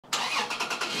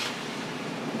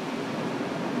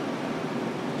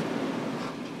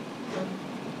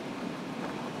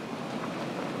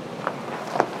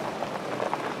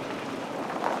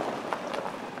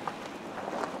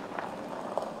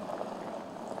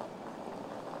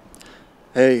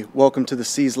Hey, welcome to the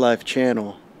Seas Life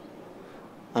channel.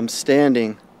 I'm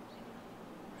standing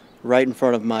right in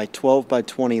front of my 12 by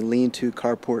 20 lean-to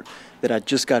carport that I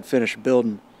just got finished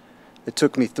building. It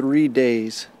took me 3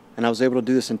 days and I was able to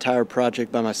do this entire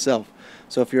project by myself.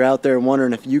 So if you're out there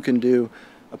wondering if you can do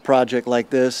a project like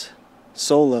this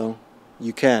solo,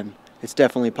 you can. It's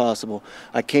definitely possible.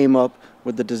 I came up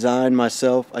with the design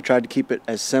myself. I tried to keep it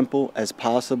as simple as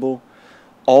possible.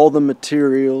 All the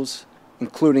materials,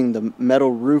 including the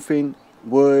metal roofing,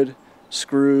 wood,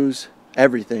 screws,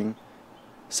 everything,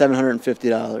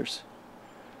 $750.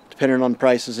 Depending on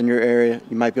prices in your area,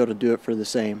 you might be able to do it for the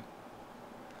same.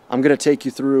 I'm going to take you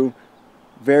through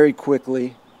very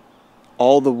quickly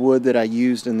all the wood that I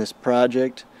used in this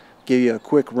project, give you a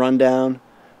quick rundown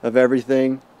of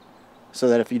everything so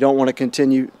that if you don't want to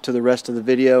continue to the rest of the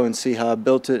video and see how I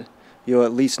built it, you'll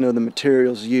at least know the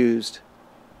materials used.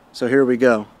 So here we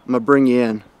go. I'm going to bring you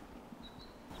in.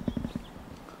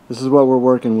 This is what we're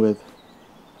working with.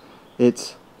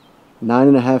 It's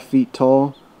 9.5 feet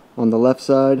tall on the left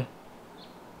side,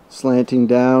 slanting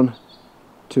down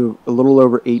to a little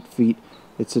over 8 feet.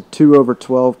 It's a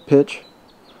 2/12 pitch.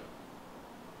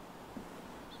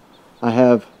 I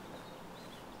have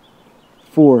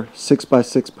 4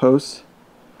 6x6 posts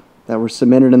that were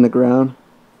cemented in the ground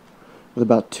with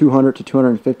about 200 to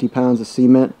 250 pounds of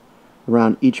cement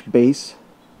around each base.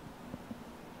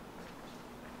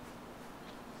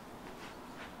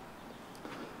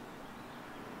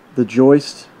 The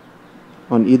joists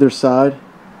on either side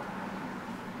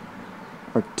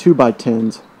are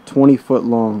 2x10s, 20 foot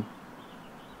long.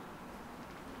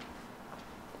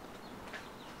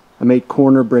 I made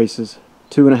corner braces,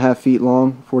 2.5 feet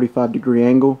long, 45-degree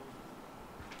angle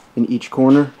in each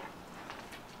corner.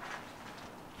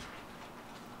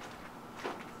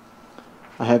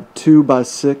 I have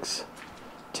 2x6,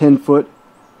 10 foot,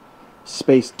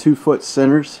 spaced 2 foot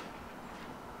centers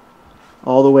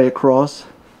all the way across.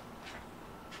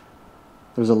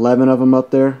 There's 11 of them up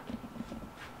there.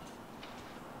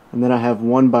 And then I have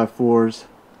 1x4s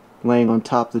laying on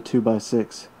top of the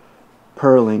 2x6.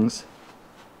 Purlins,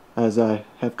 as I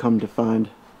have come to find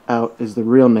out is the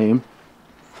real name.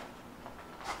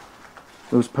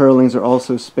 Those purlins are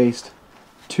also spaced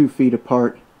 2 feet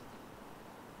apart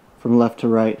from left to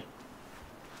right.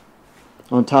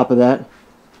 On top of that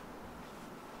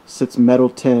sits metal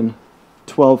tin,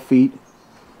 12 feet,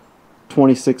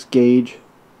 26 gauge.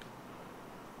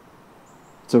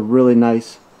 It's a really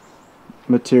nice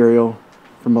material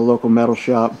from a local metal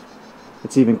shop.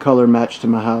 It's even color matched to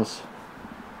my house.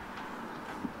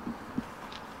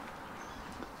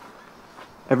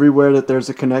 Everywhere that there's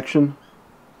a connection,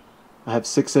 I have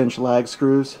 6-inch lag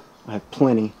screws. I have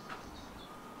plenty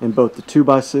in both the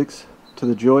 2x6 to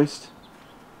the joist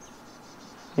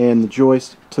and the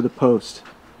joist to the post.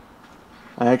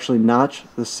 I actually notch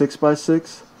the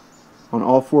 6x6 on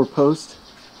all 4 posts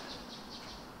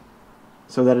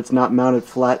so that it's not mounted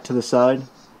flat to the side.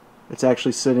 It's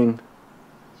actually sitting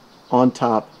on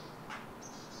top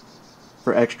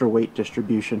for extra weight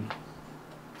distribution.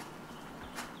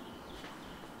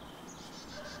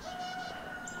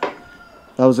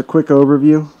 That was a quick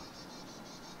overview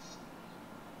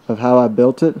of how I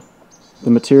built it,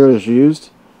 the materials used.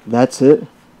 That's it.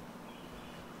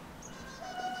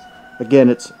 Again,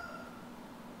 it's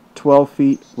 12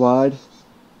 feet wide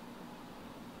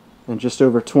and just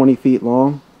over 20 feet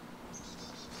long.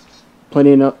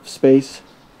 Plenty enough space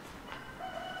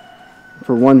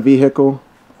for one vehicle,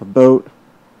 a boat,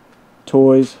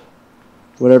 toys,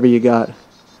 whatever you got.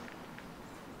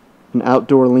 An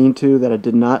outdoor lean-to that I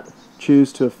did not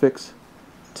choose to affix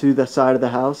to the side of the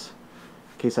house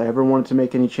in case I ever wanted to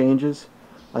make any changes.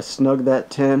 I snugged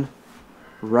that tin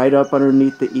right up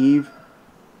underneath the eave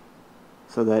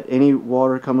so that any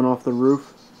water coming off the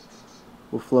roof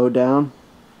will flow down.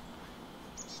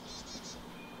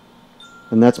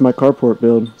 And that's my carport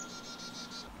build.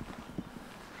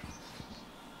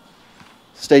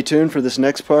 Stay tuned for this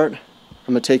next part.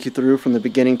 I'm going to take you through from the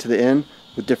beginning to the end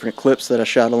with different clips that I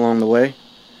shot along the way.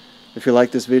 If you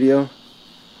like this video,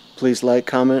 please like,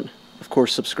 comment, of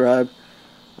course subscribe.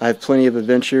 I have plenty of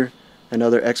adventure and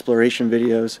other exploration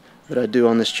videos that I do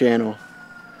on this channel.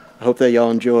 I hope that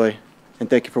y'all enjoy, and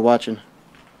thank you for watching.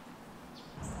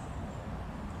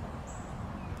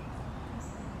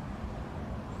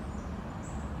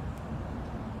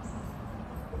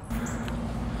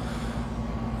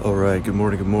 Alright, good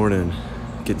morning.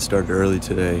 Getting started early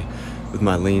today with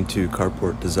my lean-to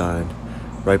carport design.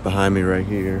 Right behind me right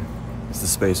here is the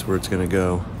space where it's going to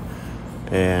go.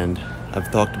 And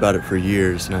I've talked about it for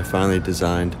years, and I finally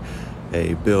designed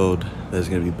a build that is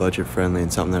going to be budget friendly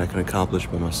and something that I can accomplish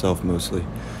by myself mostly.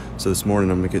 So this morning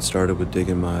I'm gonna get started with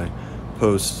digging my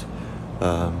post,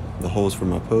 the holes for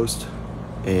my post,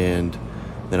 and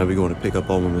then I'll be going to pick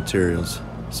up all my materials.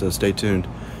 So stay tuned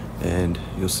and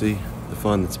you'll see the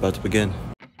fun that's about to begin.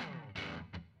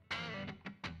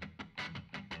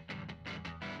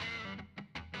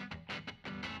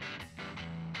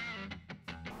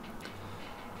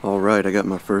 Alright, I got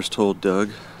my first hole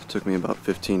dug. It took me about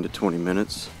 15 to 20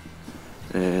 minutes,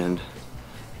 and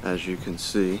as you can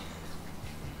see,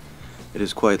 it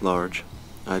is quite large.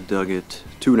 I dug it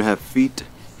 2.5 feet,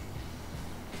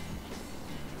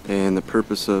 and the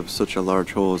purpose of such a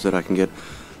large hole is that I can get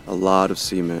a lot of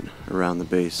cement around the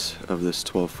base of this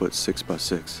 12-foot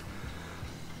 6x6.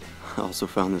 I also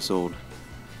found this old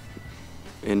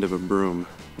end of a broom.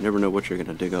 You never know what you're going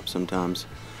to dig up sometimes.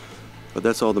 But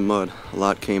that's all the mud. A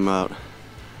lot came out,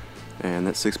 and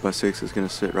that 6x6 is going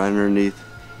to sit right underneath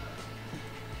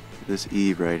this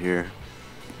eave right here.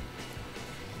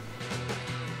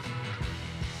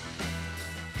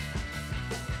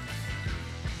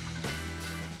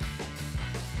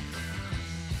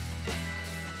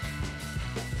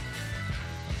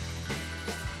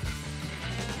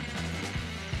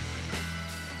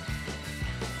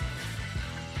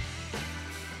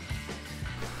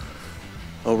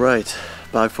 Alright,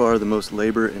 by far the most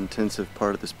labor intensive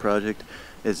part of this project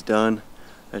is done.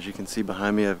 As you can see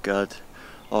behind me, I've got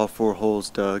all 4 holes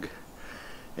dug,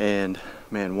 and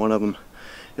man, one of them,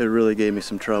 it really gave me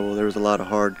some trouble. There was a lot of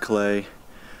hard clay,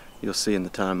 you'll see in the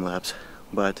time lapse,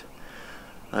 but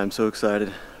I'm so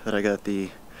excited that I got the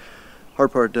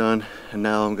hard part done, and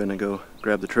now I'm gonna go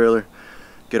grab the trailer,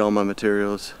 get all my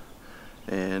materials,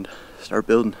 and start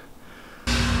building.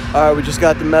 Alright, we just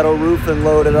got the metal roofing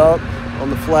loaded up on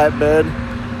the flatbed.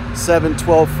 7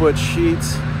 12-foot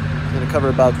sheets. It's going to cover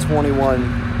about 21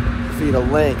 feet of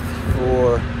length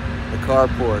for the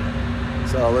carport.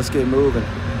 So let's get moving.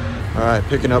 Alright,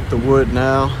 picking up the wood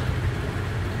now.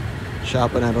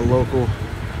 Shopping at a local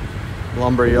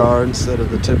lumber yard instead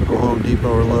of the typical Home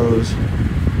Depot or Lowe's.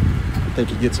 I think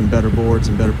you get some better boards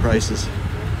and better prices.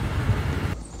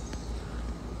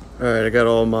 Alright, I got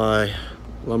all my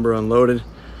lumber unloaded.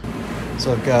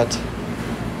 So I've got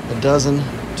a dozen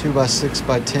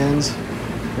 2x6x10s,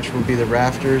 which will be the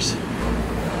rafters.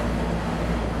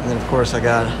 And then of course I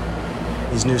got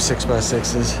these new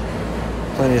 6x6s,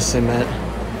 plenty of cement.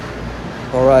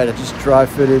 Alright, I just dry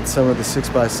fitted some of the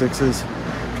 6x6s,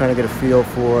 trying to get a feel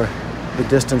for the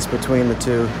distance between the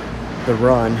two, the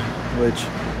run, which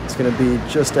is going to be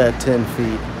just at 10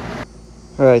 feet.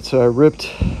 Alright, so I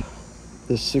ripped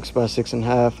this 6x6 in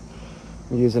half.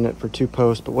 I'm using it for 2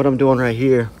 posts, but what I'm doing right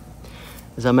here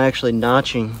is I'm actually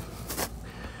notching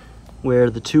where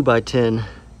the 2x10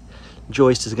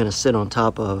 joist is going to sit on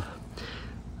top of.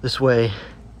 This way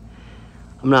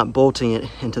I'm not bolting it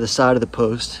into the side of the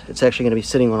post. It's actually going to be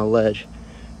sitting on a ledge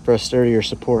for a sturdier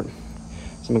support. So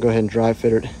I'm going to go ahead and dry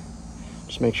fit it.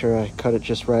 Just make sure I cut it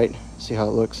just right, see how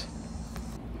it looks.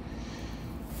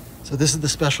 So this is the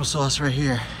special sauce right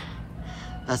here.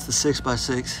 That's the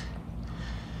 6x6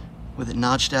 with it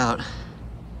notched out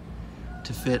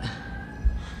to fit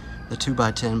the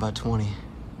 2x10x20.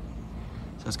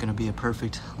 So it's going to be a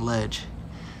perfect ledge.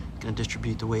 It's going to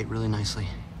distribute the weight really nicely.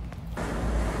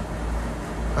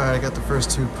 Alright, I got the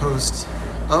first 2 posts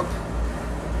up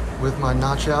with my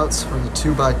notch outs where the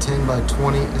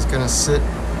 2x10x20 is going to sit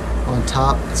on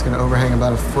top. It's going to overhang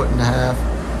about 1.5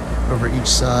 feet over each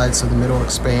side, so the middle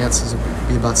expanse is going to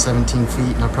be about 17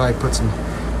 feet, and I'll probably put some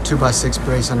 2x6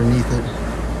 brace underneath it,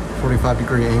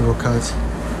 45-degree angle cuts.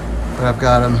 But I've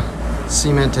got them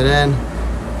cemented in,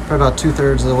 probably about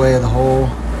 2/3 of the way of the hole,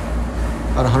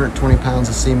 about 120 pounds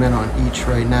of cement on each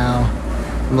right now.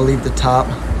 I'm gonna leave the top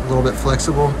a little bit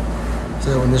flexible,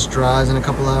 so that when this dries in a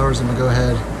couple hours, I'm gonna go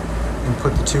ahead and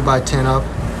put the 2x10 up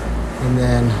and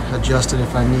then adjust it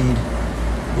if I need,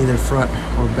 either front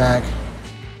or back.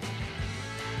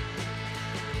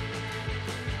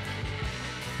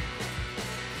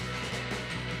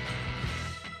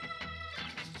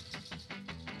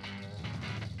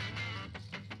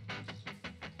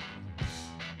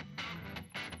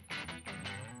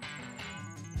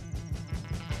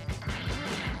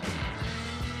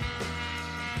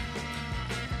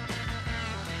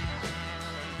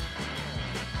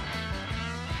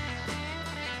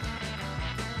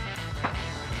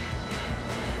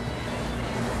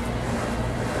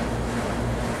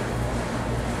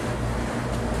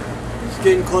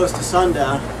 Getting close to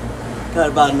sundown. Got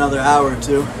about another hour or 2.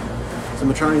 So I'm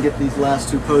gonna try and get these last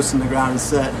 2 posts in the ground and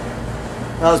set.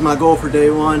 That was my goal for day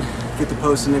 1, get the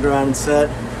posts in the ground and set.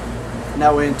 And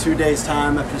that way in 2 days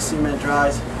time after the cement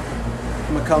dries,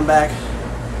 I'm gonna come back,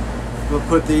 We'll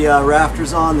put the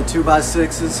rafters on, the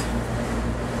 2x6s,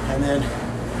 and then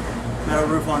metal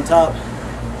roof on top.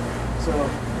 So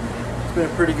it's been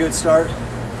a pretty good start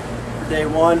for day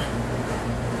one.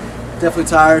 Definitely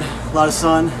tired, a lot of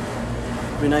sun.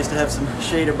 It'd be nice to have some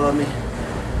shade above me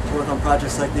to work on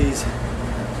projects like these.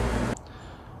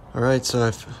 Alright, so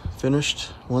I've finished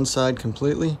one side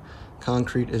completely.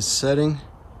 Concrete is setting.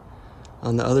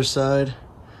 On the other side,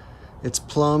 it's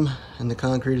plumb and the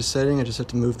concrete is setting. I just have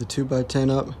to move the 2x10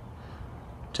 up.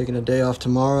 Taking a day off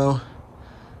tomorrow.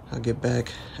 I'll get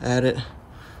back at it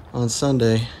on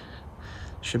Sunday.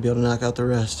 Should be able to knock out the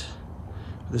rest.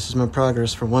 This is my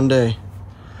progress for one day.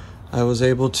 I was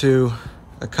able to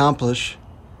accomplish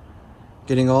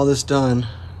getting all this done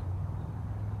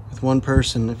with one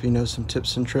person if he knows some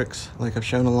tips and tricks like I've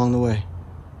shown along the way.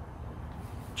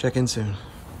 Check in soon.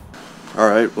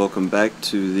 Alright, welcome back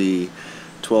to the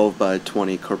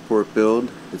 12x20 carport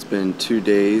build. It's been 2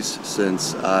 days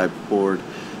since I poured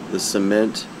the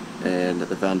cement and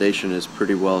the foundation is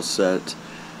pretty well set.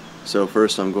 So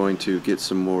first I'm going to get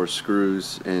some more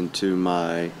screws into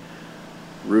my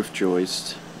roof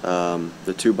joist, the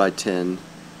 2x10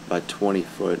 by 20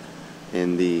 foot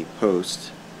in the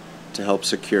post to help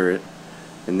secure it,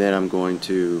 and then I'm going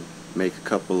to make a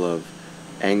couple of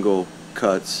angle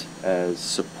cuts as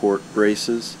support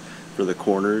braces for the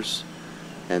corners,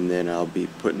 and then I'll be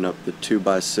putting up the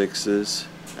 2x6s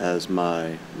as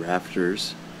my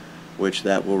rafters, which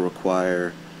that will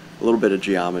require a little bit of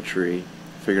geometry,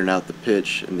 figuring out the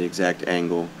pitch and the exact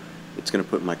angle. It's going to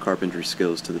put my carpentry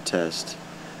skills to the test.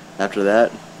 After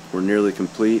that, we're nearly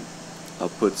complete. I'll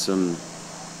put some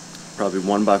probably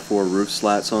 1x4 roof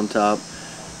slats on top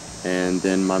and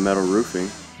then my metal roofing.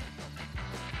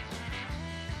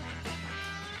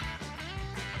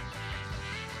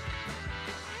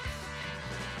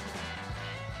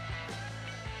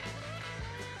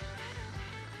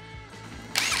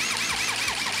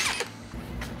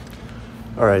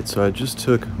 Alright, so I just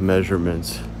took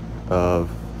measurements of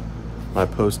my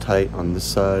post height on this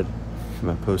side and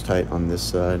my post height on this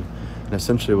side, and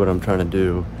essentially what I'm trying to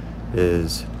do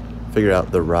is figure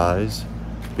out the rise,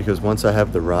 because once I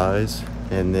have the rise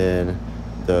and then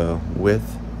the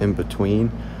width in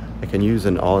between, I can use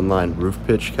an all-in-line roof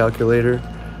pitch calculator,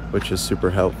 which is super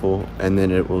helpful, and then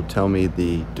it will tell me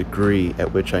the degree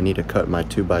at which I need to cut my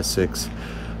 2x6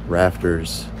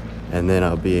 rafters, and then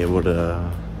I'll be able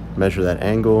to measure that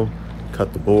angle,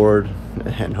 cut the board,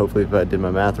 and hopefully if I did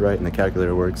my math right and the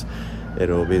calculator works,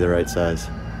 it'll be the right size.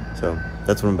 So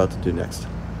that's what I'm about to do next.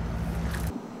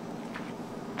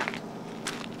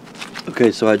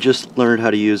 Okay, so I just learned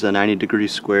how to use a 90-degree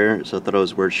square, so I thought it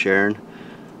was worth sharing.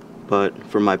 But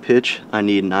for my pitch, I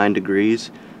need 9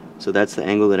 degrees, so that's the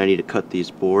angle that I need to cut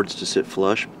these boards to sit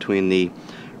flush between the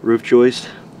roof joist.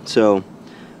 So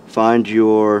find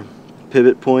your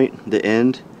pivot point, the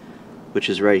end, which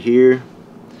is right here,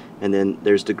 and then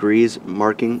there's degrees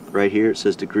marking right here. It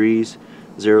says degrees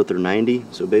 0 through 90.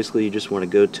 So basically you just want to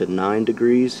go to 9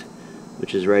 degrees,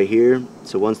 which is right here.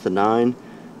 So once the 9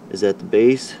 is at the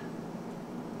base,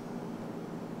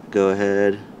 go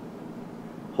ahead,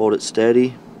 hold it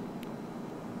steady,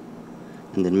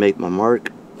 and then make my mark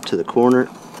to the corner,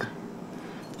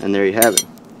 and there you have it.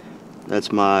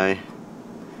 That's my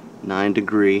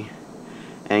 9-degree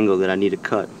angle that I need to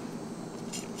cut.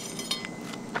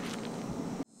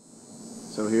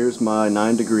 So here's my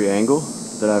 9-degree angle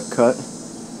that I've cut.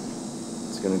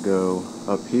 It's going to go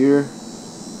up here,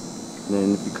 and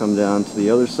then if you come down to the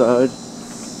other side,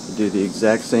 you do the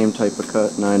exact same type of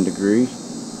cut, 9 degree,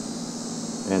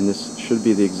 and this should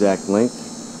be the exact length.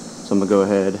 So I'm going to go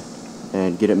ahead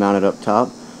and get it mounted up top.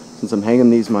 Since I'm hanging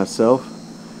these myself,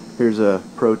 here's a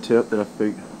pro tip that I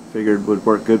figured would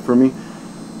work good for me,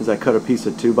 is I cut a piece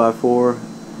of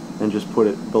 2x4 and just put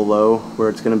it below where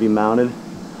it's going to be mounted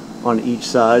on each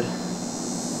side.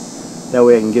 That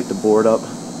way I can get the board up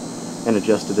and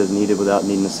adjust it as needed without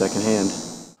needing a second hand.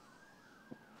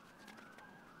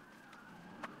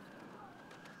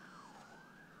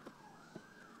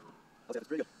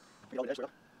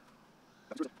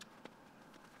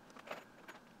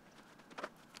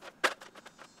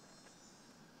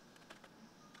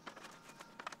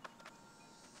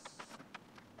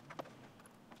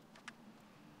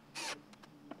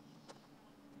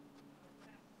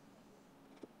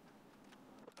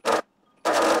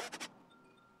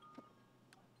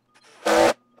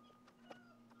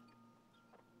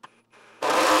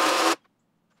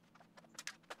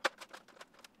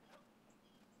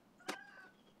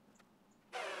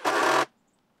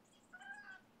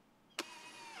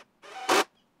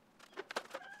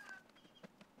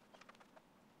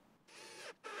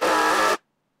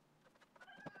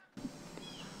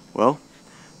 Well,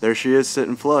 there she is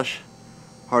sitting flush.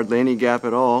 Hardly any gap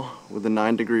at all with a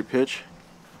 9-degree pitch.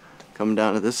 Coming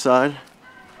down to this side,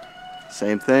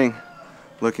 same thing,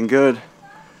 looking good.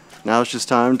 Now it's just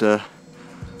time to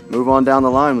move on down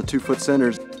the line with 2-foot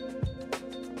centers.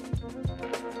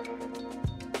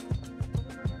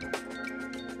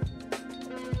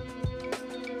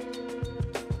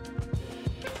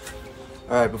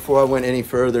 Alright, before I went any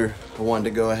further, I wanted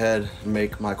to go ahead and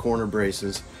make my corner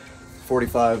braces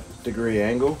 45-degree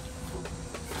angle.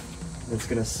 It's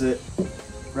going to sit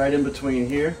right in between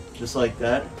here, just like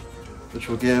that, which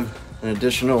will give an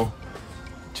additional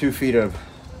 2 feet of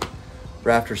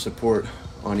rafter support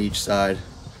on each side.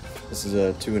 This is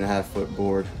a 2.5-foot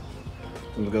board.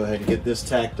 I'm going to go ahead and get this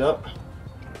tacked up.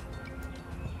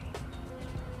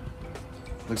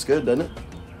 Looks good, doesn't it?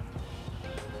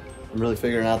 I'm really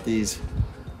figuring out these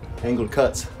angled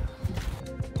cuts.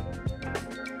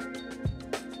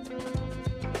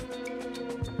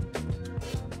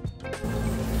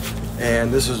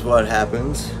 And this is what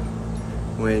happens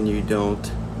when you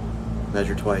don't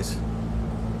measure twice,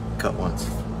 cut once.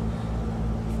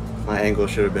 My angle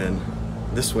should have been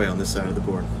this way on this side of the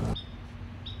board.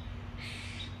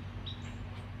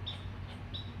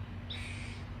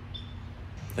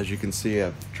 As you can see,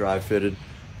 I've dry fitted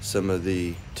some of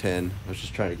the tin. I was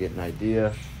just trying to get an idea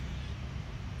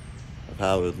of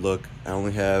how it would look. I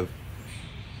only have,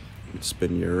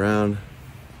 spin you around,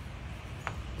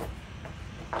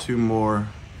 2 more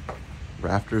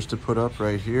rafters to put up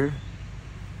right here,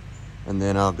 and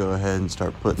then I'll go ahead and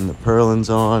start putting the purlins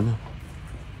on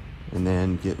and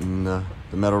then getting the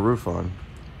metal roof on.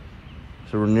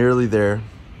 So we're nearly there.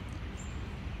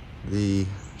 The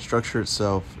structure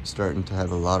itself is starting to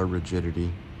have a lot of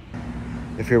rigidity.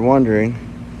 If you're wondering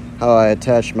how I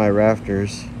attach my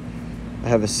rafters, I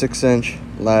have a 6-inch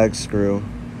lag screw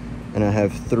and I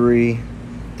have 3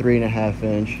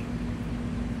 3.5-inch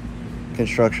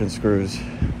construction screws,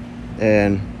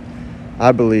 and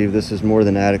I believe this is more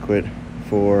than adequate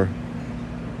for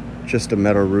just a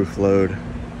metal roof load.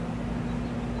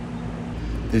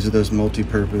 These are those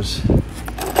multi-purpose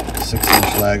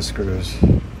 6-inch lag screws.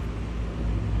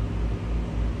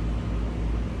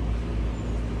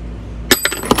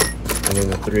 And then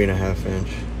the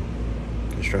 3.5-inch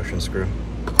construction screw.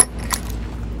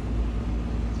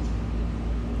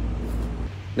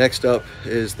 Next up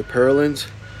is the purlins,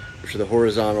 which are the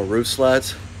horizontal roof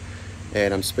slats,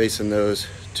 and I'm spacing those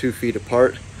 2 feet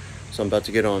apart. So I'm about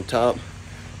to get on top,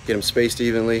 get them spaced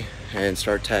evenly, and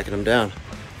start tacking them down.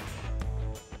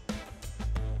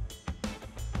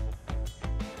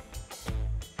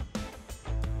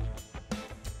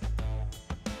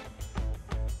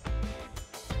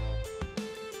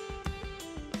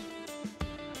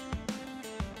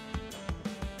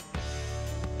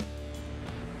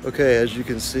 Okay, as you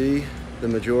can see, the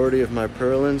majority of my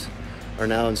purlins are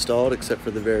now installed except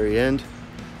for the very end.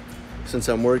 Since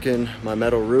I'm working my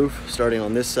metal roof starting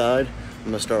on this side, I'm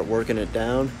going to start working it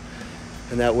down,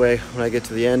 and that way when I get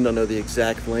to the end I'll know the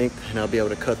exact length and I'll be able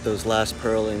to cut those last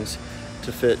purlins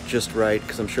to fit just right,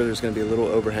 because I'm sure there's going to be a little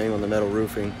overhang on the metal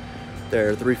roofing. There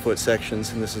are 3-foot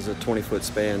sections and this is a 20-foot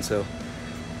span, so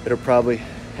it'll probably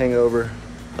hang over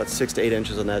about 6 to 8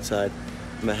 inches on that side.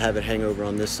 I'm going to have it hang over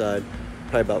on this side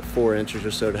probably about 4 inches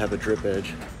or so to have a drip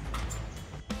edge.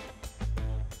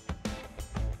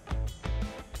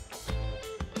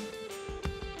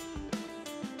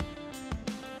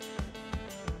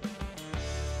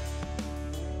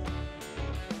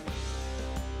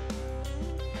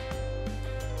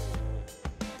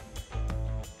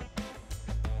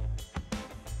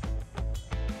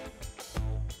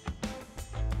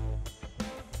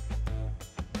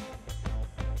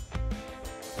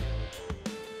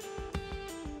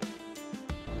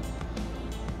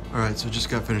 Alright, so just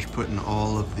got finished putting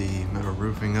all of the metal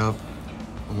roofing up.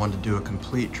 I wanted to do a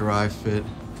complete dry fit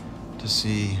to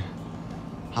see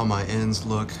how my ends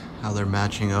look, how they're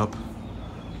matching up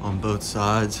on both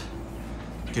sides.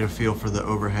 Get a feel for the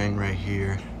overhang right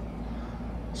here.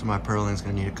 So my purlin's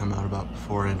gonna need to come out about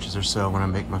 4 inches or so when I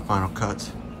make my final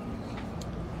cuts.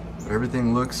 But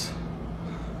everything looks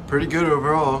pretty good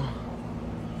overall.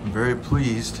 I'm very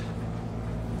pleased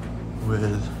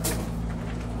with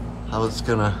how it's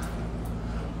gonna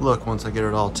look once I get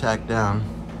it all tacked down.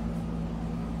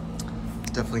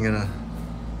 It's definitely gonna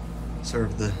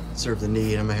serve the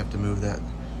need. I may have to move that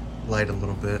light a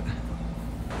little bit.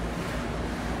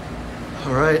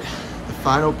 All right, the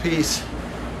final piece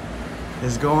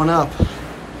is going up.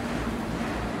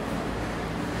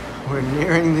 We're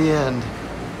nearing the end.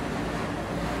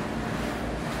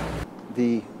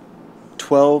 The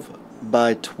 12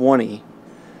 by 20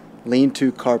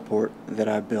 Lean-To Carport that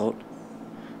I built.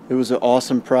 It was an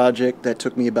awesome project that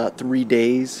took me about 3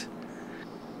 days.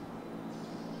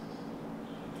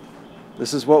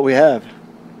 This is what we have.